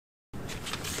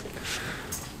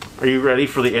Are you ready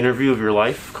for the interview of your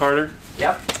life, Carter?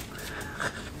 Yep.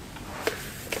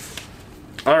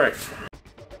 All right.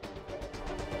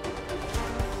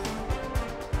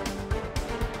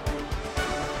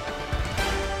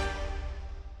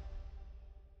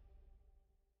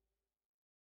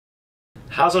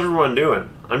 How's everyone doing?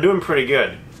 I'm doing pretty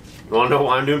good. You want to know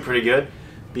why I'm doing pretty good?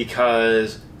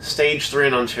 Because Stage 3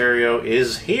 in Ontario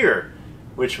is here,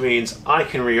 which means I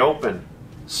can reopen.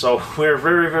 So we're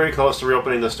very, very close to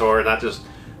reopening the store, and that just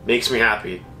makes me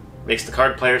happy. Makes the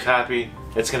card players happy.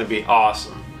 It's going to be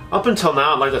awesome. Up until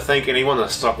now, I'd like to thank anyone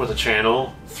that stuck with the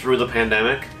channel through the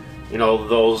pandemic. You know,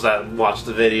 those that watched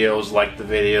the videos, liked the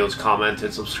videos,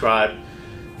 commented, subscribed.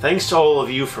 Thanks to all of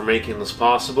you for making this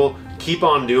possible. Keep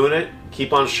on doing it.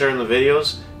 Keep on sharing the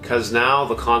videos, because now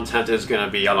the content is going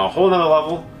to be on a whole nother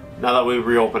level now that we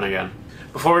reopen again.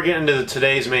 Before we get into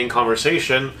today's main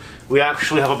conversation, we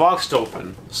actually have a box to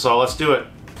open, so let's do it.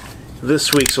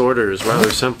 This week's order is rather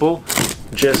simple.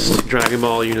 Just Dragon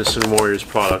Ball Unison Warriors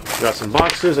product. We got some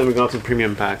boxes and we got some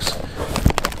premium packs.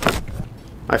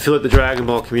 I feel like the Dragon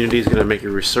Ball community is going to make a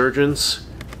resurgence,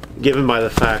 given by the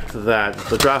fact that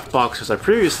the draft boxes I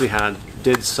previously had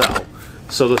did sell.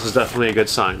 So this is definitely a good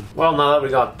sign. Well, now that we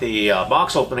got the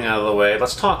box opening out of the way,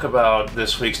 let's talk about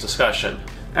this week's discussion.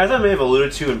 As I may have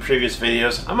alluded to in previous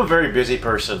videos, I'm a very busy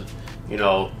person. You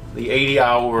know, the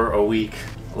 80-hour-a-week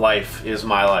life is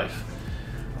my life.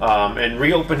 And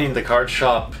reopening the card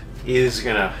shop is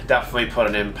gonna definitely put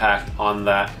an impact on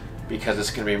that, because it's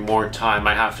gonna be more time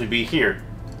I have to be here.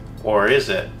 Or is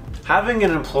it? Having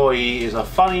an employee is a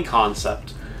funny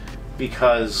concept,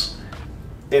 because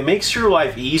it makes your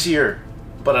life easier,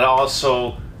 but it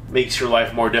also makes your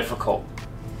life more difficult.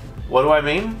 What do I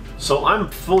mean? So I'm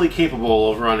fully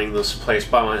capable of running this place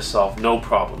by myself, no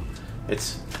problem.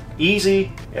 It's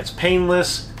easy, it's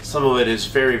painless, some of it is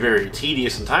very, very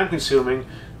tedious and time consuming,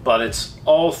 but it's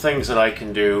all things that I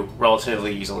can do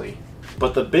relatively easily.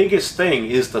 But the biggest thing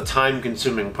is the time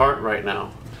consuming part right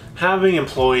now. Having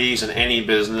employees in any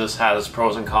business has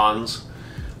pros and cons.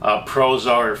 Pros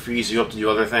are it frees you up to do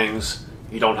other things.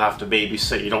 You don't have to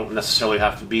babysit, you don't necessarily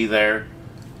have to be there.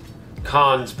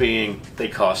 Cons being they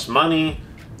cost money,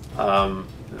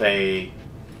 they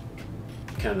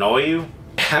can annoy you.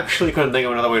 I actually couldn't think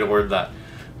of another way to word that.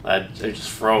 It just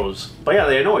froze. But yeah,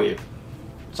 they annoy you.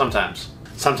 Sometimes.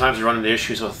 Sometimes you run into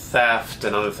issues with theft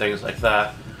and other things like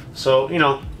that. So, you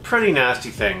know, pretty nasty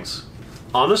things.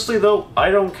 Honestly though,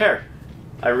 I don't care.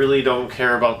 I really don't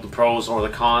care about the pros or the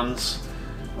cons.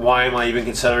 Why am I even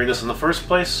considering this in the first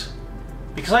place?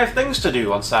 Because I have things to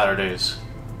do on Saturdays.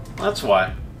 That's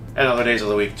why. And other days of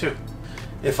the week too.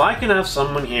 If I can have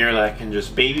someone here that can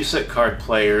just babysit card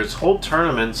players, hold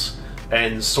tournaments,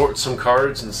 and sort some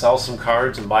cards and sell some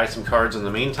cards and buy some cards in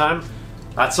the meantime,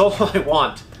 that's all I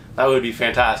want. That would be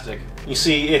fantastic. You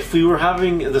see, if we were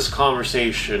having this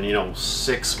conversation, you know,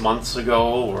 6 months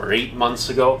ago or 8 months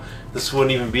ago, this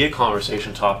wouldn't even be a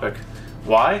conversation topic.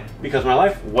 Why? Because my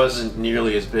life wasn't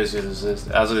nearly as busy as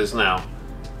it is now.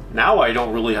 Now I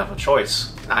don't really have a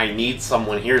choice. I need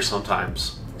someone here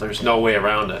sometimes. There's no way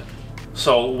around it.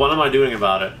 So what am I doing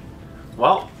about it?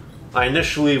 Well, I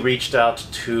initially reached out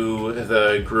to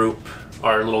the group,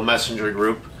 our little messenger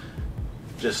group,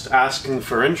 just asking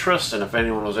for interest, and if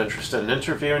anyone was interested in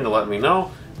interviewing to let me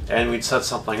know, and we'd set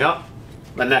something up.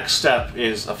 The next step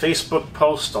is a Facebook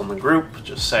post on the group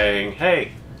just saying,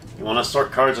 hey, you want to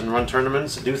sort cards and run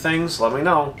tournaments and do things? Let me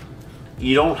know.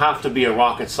 You don't have to be a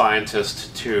rocket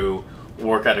scientist to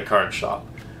work at a card shop,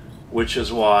 which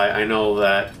is why I know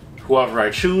that whoever I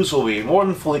choose will be more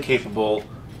than fully capable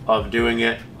of doing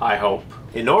it, I hope.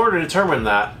 In order to determine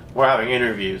that, we're having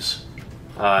interviews.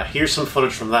 Here's some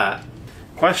footage from that.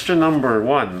 Question number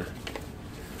 1.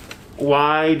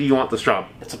 Why do you want this job?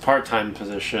 It's a part-time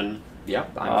position.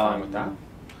 Yep, I'm fine with that.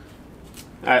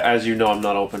 As you know, I'm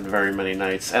not open very many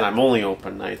nights, and I'm only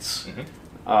open nights.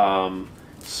 Mm-hmm.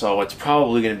 So it's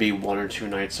probably going to be 1 or 2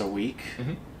 nights a week.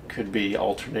 Mm-hmm. Could be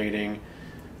alternating.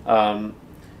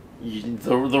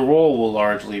 The role will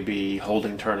largely be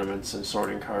holding tournaments and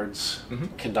sorting cards, mm-hmm.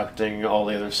 conducting all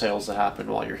the other sales that happen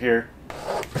while you're here.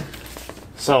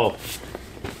 So,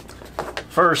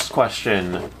 first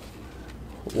question,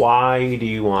 why do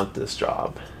you want this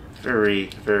job?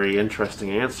 Very, very interesting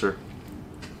answer.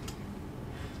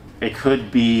 It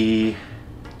could be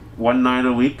 1 night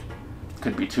a week,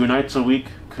 could be 2 nights a week,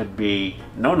 could be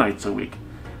no nights a week.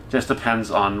 Just depends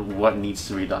on what needs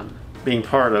to be done. Being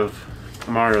part of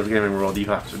Mario's gaming world, you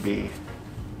have to be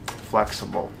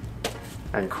flexible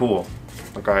and cool,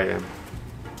 like I am.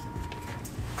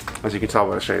 As you can tell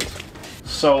by the shades.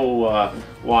 So,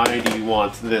 why do you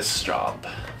want this job?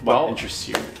 What interests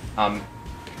you?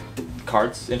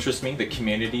 cards interest me, the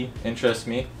community interests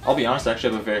me. I'll be honest, I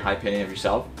actually have a very high opinion of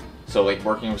yourself. So like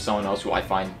working with someone else who I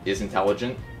find is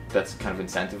intelligent, that's kind of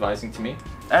incentivizing to me.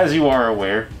 As you are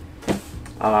aware,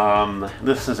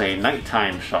 this is a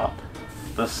nighttime shop.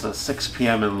 This is a 6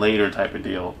 p.m. and later type of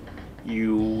deal.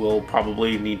 You will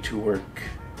probably need to work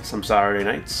some Saturday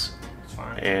nights. It's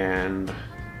fine. And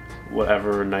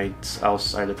whatever nights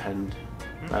else that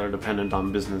are dependent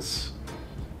on business.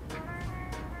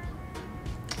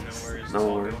 No worries.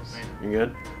 No worries. You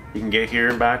good? You can get here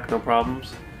and back, no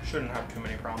problems? Shouldn't have too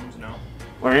many problems, no.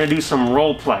 We're gonna do some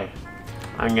role play.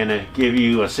 I'm gonna give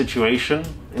you a situation,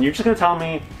 and you're just gonna tell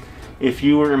me if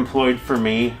you were employed for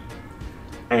me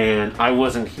and I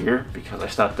wasn't here because I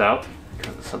stepped out,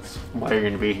 because that's why you're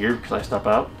gonna be here, because I stepped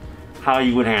out, how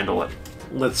you would handle it.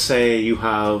 Let's say you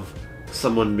have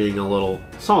someone being a little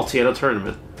salty at a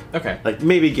tournament. Okay. Like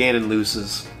maybe Ganon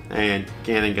loses and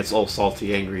Ganon gets all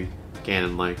salty, angry.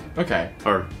 Ganon, like. Okay.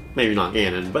 Or maybe not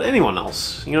Ganon, but anyone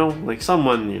else. You know, like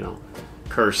someone, you know,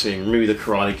 cursing. Maybe the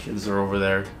Karate Kids are over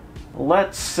there.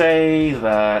 Let's say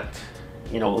that,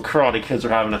 you know, the Karate Kids are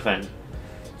having a thing.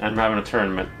 And we're having a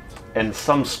tournament. And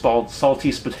some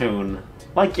salty spittoon,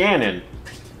 like Ganon,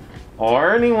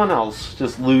 or anyone else,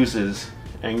 just loses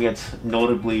and gets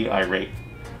notably irate.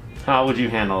 How would you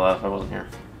handle that if I wasn't here?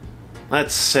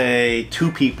 Let's say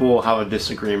two people have a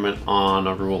disagreement on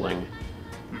a ruling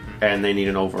and they need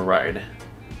an override.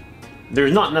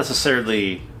 There's not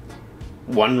necessarily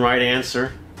one right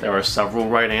answer. There are several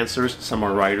right answers. Some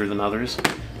are righter than others.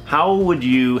 How would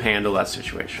you handle that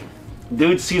situation?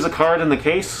 Dude sees a card in the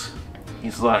case.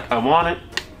 He's like, I want it.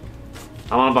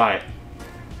 I want to buy it.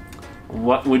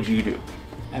 What would you do?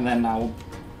 And then I'll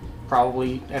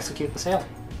probably execute the sale.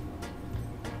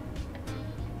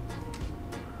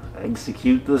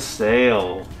 Execute the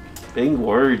sale. Big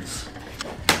words.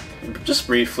 Just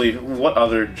briefly, what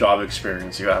other job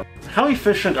experience you have? How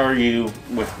efficient are you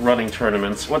with running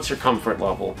tournaments? What's your comfort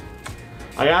level?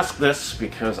 I ask this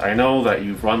because I know that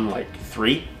you've run like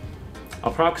 3,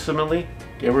 approximately,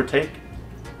 give or take.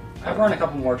 I've run a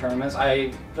couple more tournaments.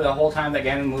 The whole time that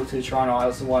Ganon moved to Toronto, I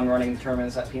was the one running the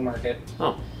tournaments at P Market.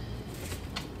 Oh.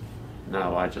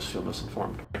 Now I just feel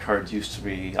misinformed. My cards used to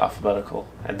be alphabetical,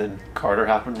 and then Carter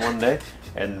happened one day,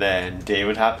 and then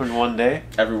David happened one day.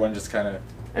 Everyone just kind of...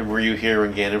 And were you here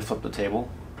when Ganon flipped the table?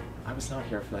 I was not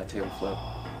here for that table flip.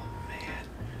 Oh, man.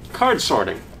 Card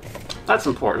sorting. That's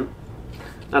important.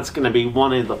 That's going to be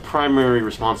one of the primary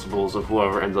responsibles of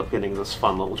whoever ends up getting this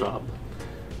fun little job.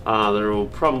 There will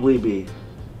probably be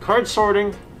card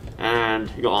sorting,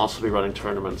 and you'll also be running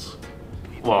tournaments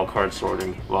while card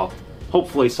sorting. Well,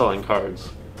 hopefully selling cards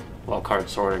while card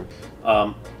sorting.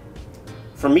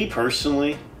 For me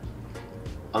personally,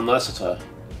 unless it's a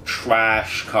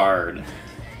trash card,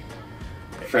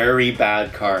 very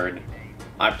bad card,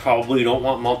 I probably don't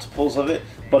want multiples of it.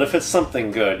 But if it's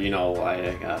something good, you know,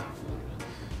 like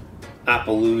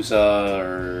Appaloosa,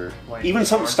 or Lightning even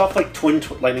some Storm. stuff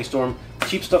like Lightning Storm,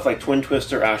 cheap stuff like Twin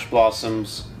Twister, Ash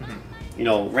Blossoms, you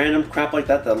know, random crap like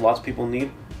that that lots of people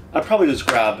need, I'd probably just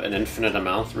grab an infinite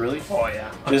amount, really. Oh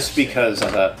yeah. Just because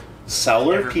as a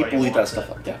seller, Everybody people eat that wants stuff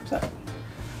it. up. Yeah, exactly.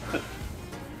 Good.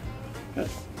 Good.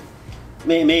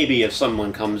 Maybe if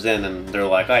someone comes in and they're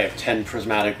like, I have 10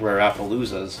 prismatic rare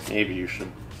Appaloosas, maybe you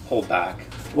should hold back.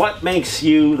 What makes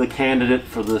you the candidate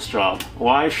for this job?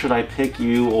 Why should I pick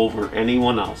you over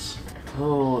anyone else?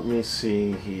 Oh, let me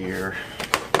see here.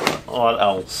 What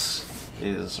else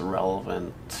is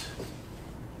relevant?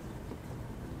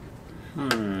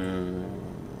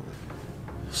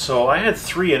 So I had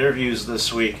 3 interviews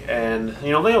this week, and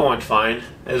you know, they all went fine,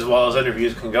 as well as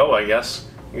interviews can go, I guess.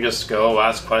 You just go,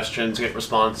 ask questions, get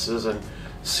responses, and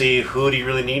see who do you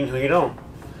really need and who you don't.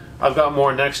 I've got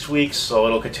more next week, so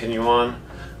it'll continue on.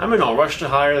 I'm in no rush to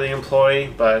hire the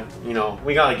employee, but you know,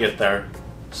 we gotta get there.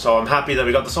 So I'm happy that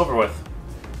we got this over with.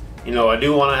 You know, I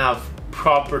do want to have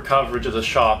proper coverage of the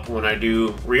shop when I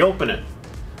do reopen it.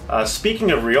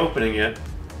 Speaking of reopening it,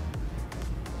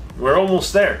 we're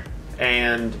almost there,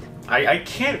 and I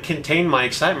can't contain my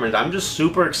excitement. I'm just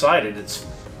super excited. It's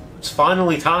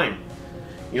finally time.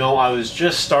 You know, I was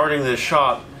just starting this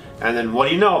shop, and then what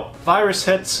do you know? Virus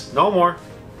hits, no more.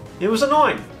 It was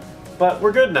annoying, but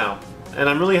we're good now, and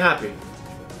I'm really happy.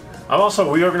 I've also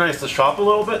reorganized the shop a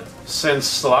little bit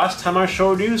since the last time I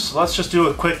showed you, so let's just do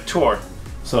a quick tour.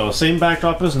 So, same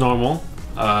backdrop as normal.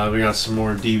 We got some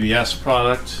more DBS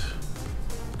product.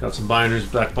 Got some binders,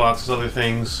 black boxes, other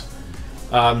things.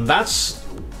 That's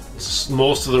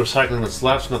most of the recycling that's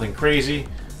left, nothing crazy.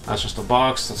 That's just a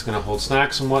box that's going to hold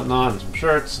snacks and whatnot, and some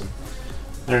shirts. And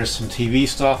there's some TV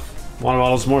stuff. Water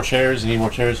bottles, more chairs. You need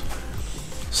more chairs.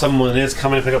 someone is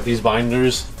coming to pick up these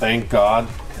binders, thank God,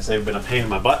 because they've been a pain in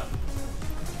my butt.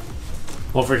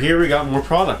 Over here we got more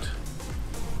product.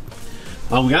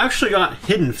 We actually got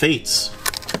Hidden Fates.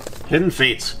 Hidden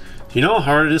Fates. Do you know how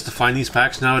hard it is to find these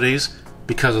packs nowadays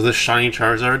because of this shiny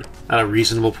Charizard at a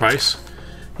reasonable price?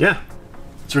 Yeah,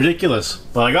 it's ridiculous,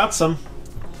 but I got some.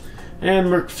 And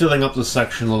we're filling up this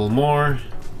section a little more,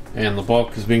 and the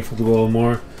bulk is being filled a little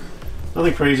more.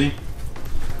 Nothing crazy.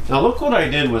 Now look what I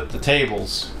did with the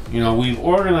tables. You know, we've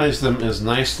organized them as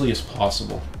nicely as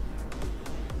possible.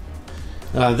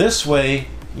 This way,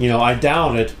 you know, I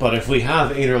doubt it, but if we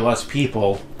have 8 or less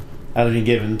people at any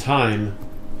given time,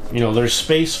 you know, there's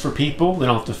space for people. They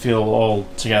don't have to feel all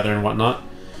together and whatnot.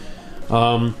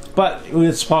 But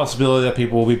it's a possibility that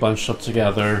people will be bunched up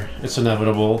together. It's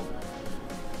inevitable.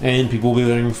 And people will be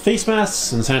wearing face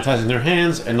masks and sanitizing their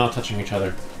hands and not touching each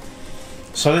other.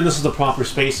 So I think this is the proper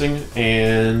spacing,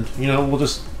 and, you know, we'll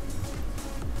just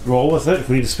roll with it. If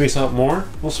we need to space out more,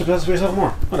 we'll space out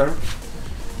more. Whatever.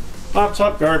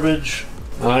 Laptop garbage.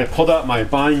 I pulled out my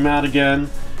buying mat again.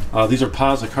 These are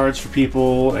piles of cards for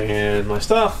people and my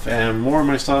stuff and more of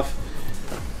my stuff.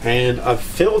 And I've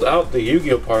filled out the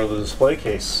Yu-Gi-Oh part of the display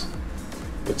case.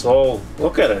 It's all,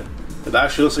 look at it. It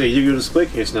actually looks like a Yu-Gi-Oh display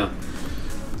case now.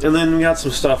 And then we got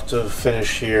some stuff to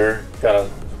finish here. Gotta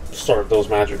sort those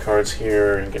magic cards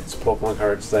here and get some Pokemon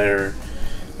cards there.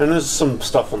 And there's some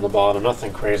stuff on the bottom,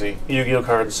 nothing crazy. Yu-Gi-Oh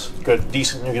cards, good,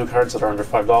 decent Yu-Gi-Oh cards that are under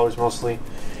 $5 mostly.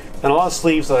 And a lot of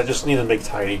sleeves that I just need to make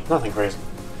tidy. Nothing crazy.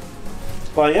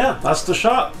 But yeah, that's the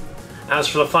shop. As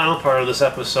for the final part of this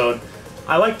episode,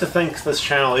 I like to think this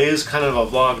channel is kind of a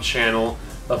vlog channel.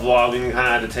 The vlogging kind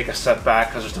of had to take a step back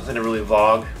because there's nothing to really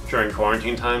vlog during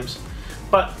quarantine times.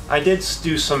 But I did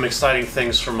do some exciting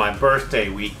things for my birthday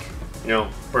week. You know,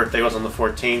 birthday was on the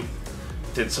 14th.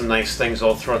 Did some nice things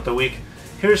all throughout the week.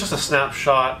 Here's just a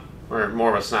snapshot, or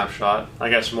more of a snapshot, I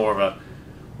guess more of a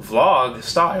vlog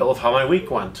style of how my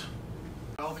week went.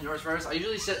 I'll open yours first. I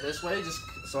usually sit this way just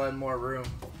so I have more room.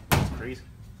 That's crazy.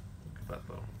 Look at that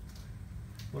though.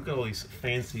 Look at all these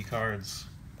fancy cards.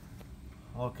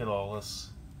 Look at all this.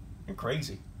 You're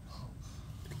crazy.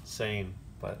 Insane,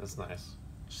 but it's nice.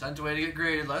 Sent away to get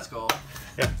graded. Let's go.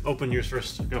 Yeah, open yours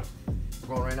first. Go.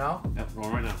 Roll right now? Yeah, roll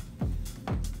right now.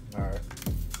 Alright.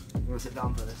 I'm gonna sit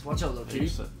down for this. Watch out, little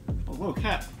kitty. Oh, little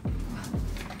cat.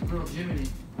 Little Jiminy.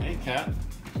 Hey, cat.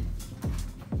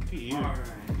 Look at you. Alright.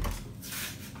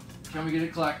 Can we get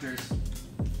it collectors?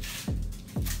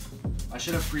 I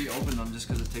should have pre-opened them just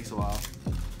because it takes a while.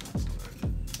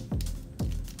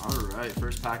 Alright,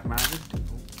 first pack magic.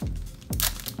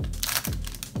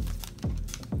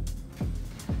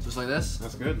 Just like this?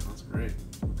 That's good. That's great.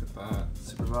 Look at that.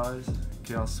 Supervise.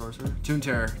 Chaos Sorcerer. Toon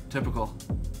Terror. Typical.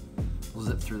 We'll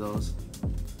zip through those.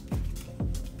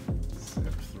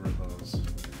 Zip through those.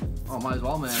 Oh, might as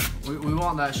well, man. We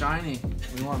want that shiny.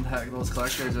 We want that, those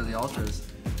collectors or the ultras.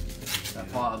 That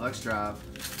pot of extra.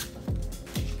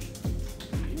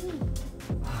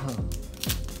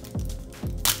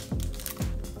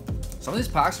 Some of these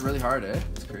packs are really hard, eh?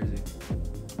 It's crazy.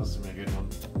 This is a good one.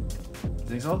 You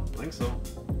think so? I think so.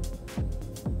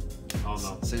 Oh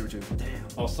no. Sabertooth. Damn.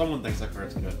 Oh, someone thinks that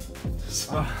card's good.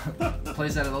 Play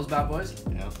set of those bad boys?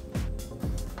 Yeah.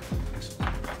 It's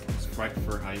correct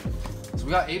for height. So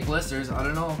we got 8 blisters. I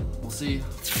don't know. We'll see. I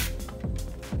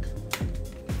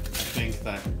think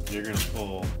that you're gonna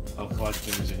pull out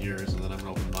collectors in yours, and then I'm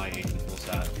gonna open my 8 and feel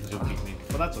sad because you'll beat me.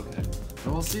 But that's okay.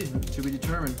 But we'll see. To be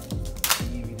determined.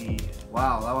 DVD.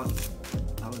 Wow, that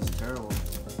was terrible.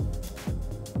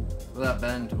 Look at that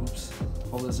bend. Oops.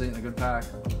 Hope this ain't a good pack.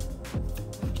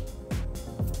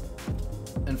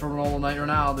 And for normal night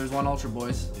now, there's one Ultra,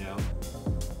 boys. Yeah.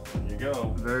 There you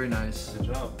go. Very nice. Good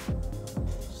job.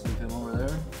 Just leave him over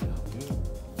there. Yeah,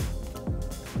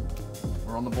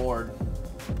 We're on the board.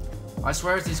 I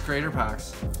swear it's these creator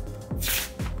packs.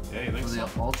 yeah, you think For the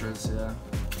so? Ultras, yeah.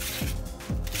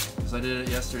 Because I did it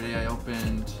yesterday. I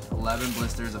opened 11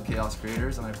 blisters of Chaos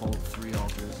Creators and I pulled 3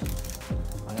 Ultras.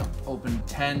 I opened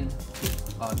 10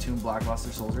 Toon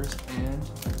Blackbuster Soldiers and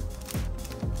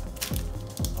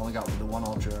I only got the 1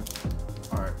 Ultra.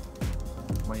 Alright.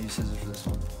 Might use scissors for this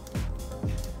one.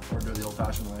 Or do it the old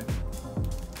fashioned way.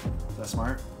 Is that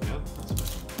smart? Yeah, that's good.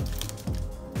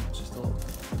 Just a little.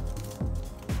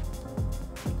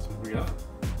 That's what we got.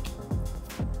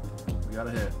 We got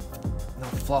a hit. No,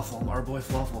 Fluffle. Our boy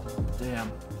Fluffle.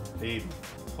 Damn. Baby.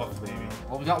 Fuck baby.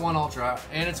 Well, we got 1 Ultra,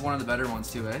 and it's one of the better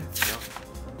ones too, eh? Yep.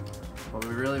 But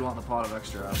we really want the pot of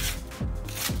extra.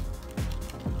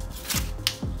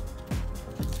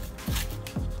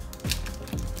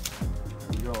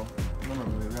 There we go.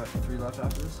 Remember, we got 3 left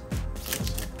after this.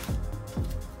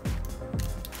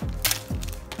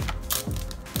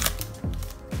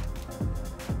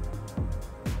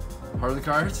 Part of the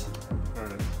cards.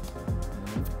 Alright.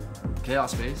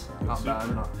 Chaos Space. Not Super.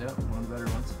 bad. Not, yeah, one of the better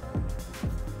ones.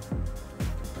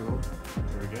 Cool.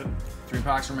 Very good. 3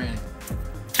 packs remaining.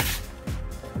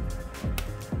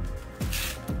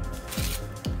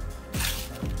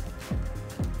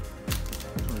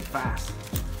 It's really fast.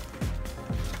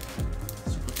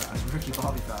 Super fast. Ricky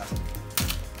Bobby fast.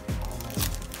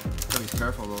 Gotta be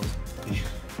careful of those.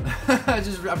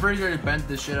 I'm pretty sure I bent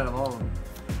this shit out of all of them.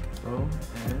 Oh,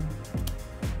 and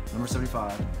number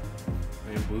 75.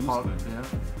 Bamboozled. Oh, yeah,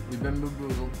 we've been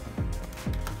bamboozled.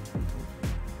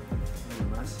 Made a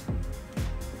mess.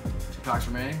 2 packs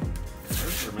remaining.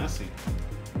 Cards are messy.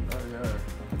 Oh yeah.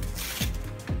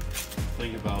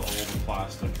 Think about all the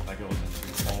plastic that goes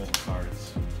into all the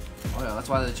cards. Oh yeah, that's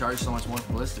why they charge so much more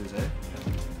for blisters, eh?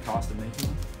 Cost of making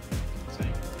them.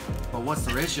 Same. But what's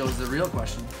the ratio is the real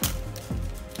question.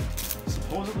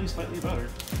 Supposedly slightly better.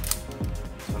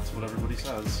 So that's what everybody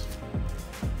says.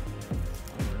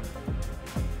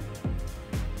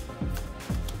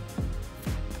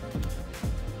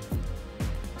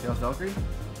 Chaos Valkyrie?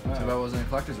 Too bad it wasn't a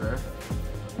collector's rare.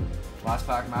 Last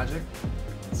pack magic.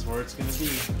 That's where it's gonna be.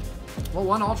 Well,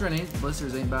 1 ultra and 8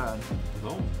 blisters ain't bad.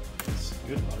 No, it's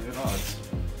good odds.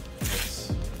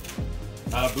 It's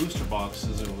out of booster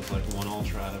boxes. It was like 1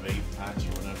 ultra out of 8 packs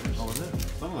or whatever. Oh, was it?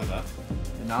 Something like that.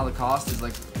 And now the cost is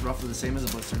like roughly the same as a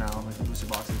blister now, like the booster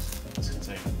boxes. It's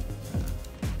insane.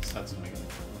 That's amazing.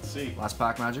 Let's see. Last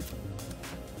pack magic.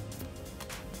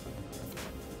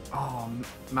 Oh,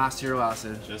 Masked Hero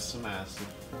Acid. Just some acid.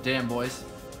 Damn, boys.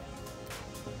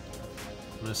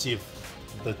 I'm gonna see if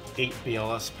the 8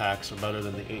 BLS packs are better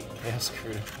than the 8 Chaos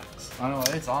Creator packs. I know,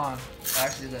 it's on. I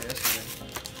actually did that yesterday.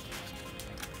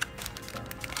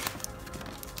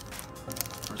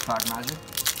 First pack magic.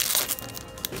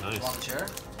 Be Want nice. the chair?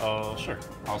 Oh, sure.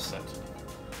 I'll sit.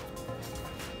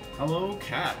 Hello,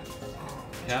 Cat.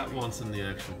 Cat wants in the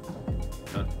action.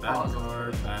 Got bad Awesome.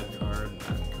 card, bad card,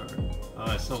 bad card.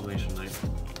 Oh, it's Salvation Knight.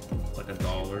 It's like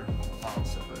 $1. Oh,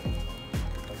 separate.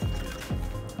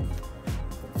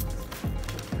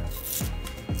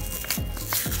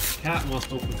 Cat wants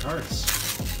to open cards.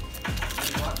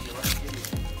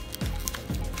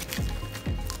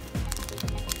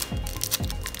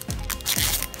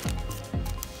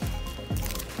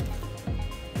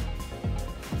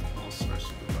 All-Star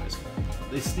Supervisor.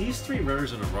 These 3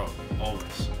 rares in a row,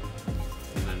 always.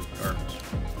 And then garbage.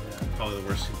 Probably the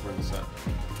worst super in the set.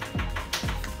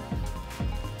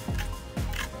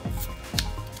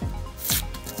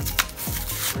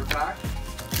 Third pack.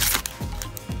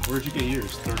 Where'd you get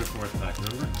yours? 3rd or 4th pack,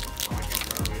 remember? Oh, I can't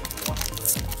remember. We have to watch it.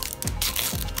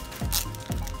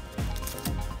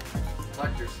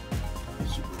 Collectors.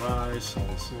 Supervise,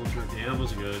 Solid Soldier. The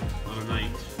ammo's good. On a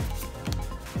night.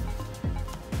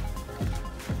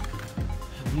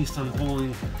 At least I'm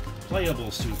pulling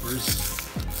playable supers.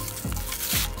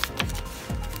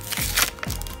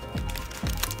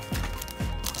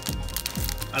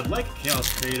 I'd like a Chaos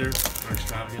Creator or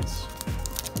Extravagance.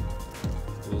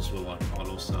 Those will like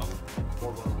auto sell.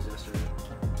 4 bundles yesterday.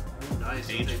 Ooh, nice.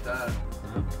 I'll Page. take that.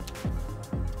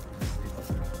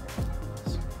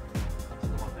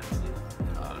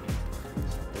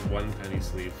 The 1 penny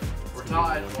sleeve. We're It's gonna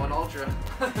tied. be the 1 ultra.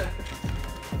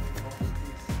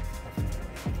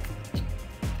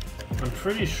 I'm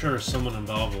pretty sure someone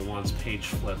involved wants page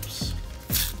flips.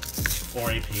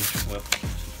 Or a page flip.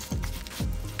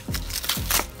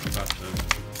 I'll have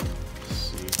to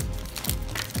see.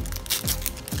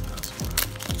 That's fine.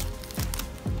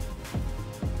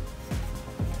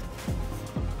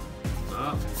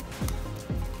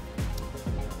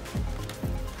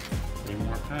 3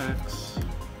 more packs.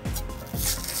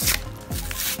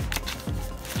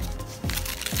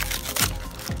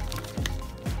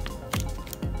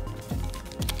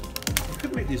 I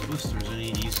could make these blisters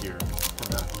any easier.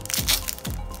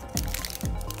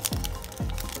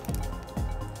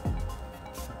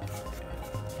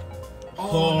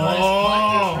 Oh, nice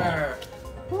collector's rare.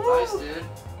 Nice, dude.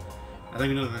 I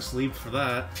think another sleeve for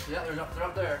that. Yeah, they're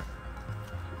up there.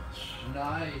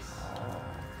 Nice.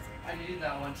 I need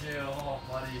that one too. Oh,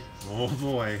 buddy. Oh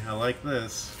boy, I like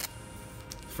this.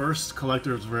 First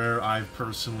collector's rare I've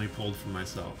personally pulled for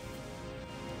myself.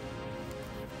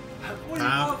 What do you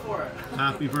Have- want for it?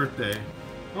 Happy birthday.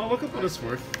 Oh, look at what it's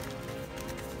worth.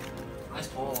 Nice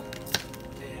pull.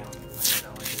 Damn. I need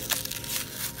that one too.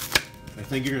 I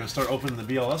think you're gonna start opening the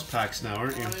BLS packs now,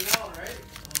 aren't Oh, you? I know, right?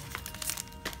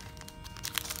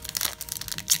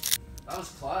 That was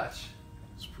clutch.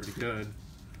 It's pretty good.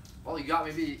 Well, you got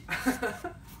me beat.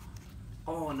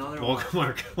 Oh, another one. Welcome,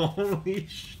 Mark. Holy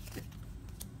shit.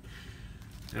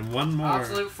 And one more.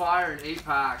 Absolute fire in 8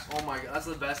 packs. Oh my god, that's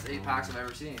the best 8 packs I've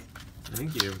ever seen.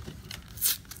 Thank you.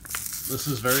 This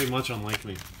is very much unlike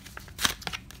me.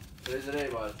 Today's the day,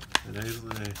 bud. Today's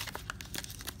the day.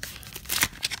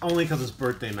 Only because it's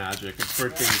birthday magic. It's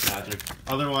birthday magic.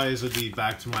 Otherwise, it'd be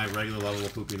back to my regular level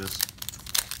of poopiness.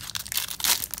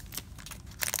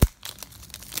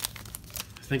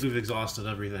 I think we've exhausted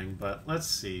everything, but let's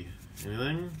see.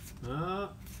 Anything?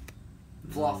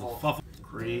 Fluffle. Fluffle.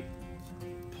 Great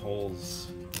pulls.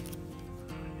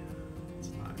 That's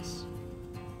nice.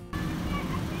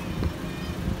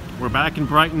 We're back in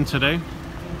Brighton today.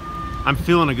 I'm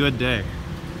feeling a good day.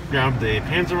 Grabbed a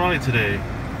Panzerati today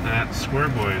at Square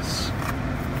Boys.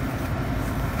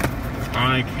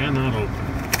 I cannot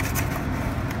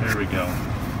open. There we go.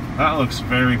 That looks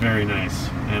very, very nice,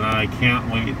 and I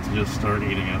can't wait to just start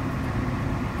eating it.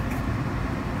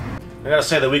 I gotta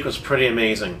say, the week was pretty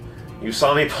amazing. You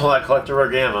saw me pull that Collector Rare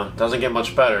Gamma. Doesn't get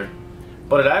much better,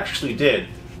 but it actually did.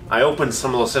 I opened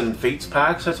some of those Hidden Fates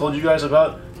packs I told you guys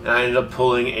about, and I ended up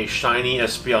pulling a shiny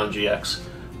Espeon GX,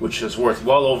 which is worth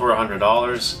well over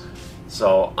 $100.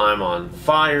 So I'm on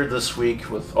fire this week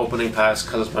with opening packs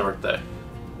because it's my birthday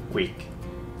week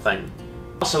thing.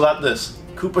 Also got this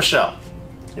Koopa shell.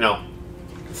 You know,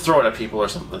 throw it at people or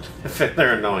something if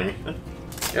they're annoying.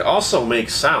 It also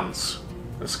makes sounds.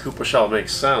 This Koopa shell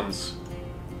makes sounds.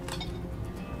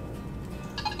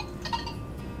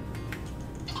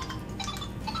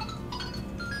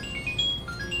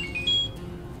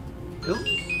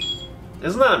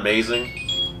 Isn't that amazing?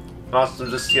 Awesome,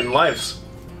 just getting lives.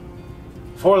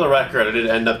 For the record, I did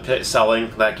end up selling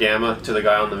that Gamma to the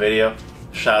guy on the video.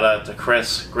 Shout out to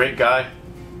Chris, great guy,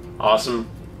 awesome.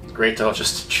 It's great to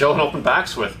just chill and open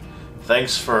packs with.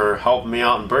 Thanks for helping me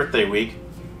out in birthday week.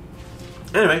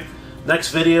 Anyway,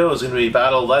 next video is going to be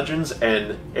Battle of Legends,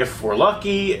 and if we're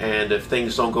lucky and if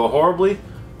things don't go horribly,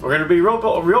 we're going to be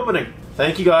reopening.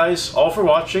 Thank you guys all for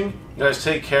watching. You guys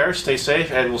take care, stay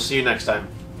safe, and we'll see you next time.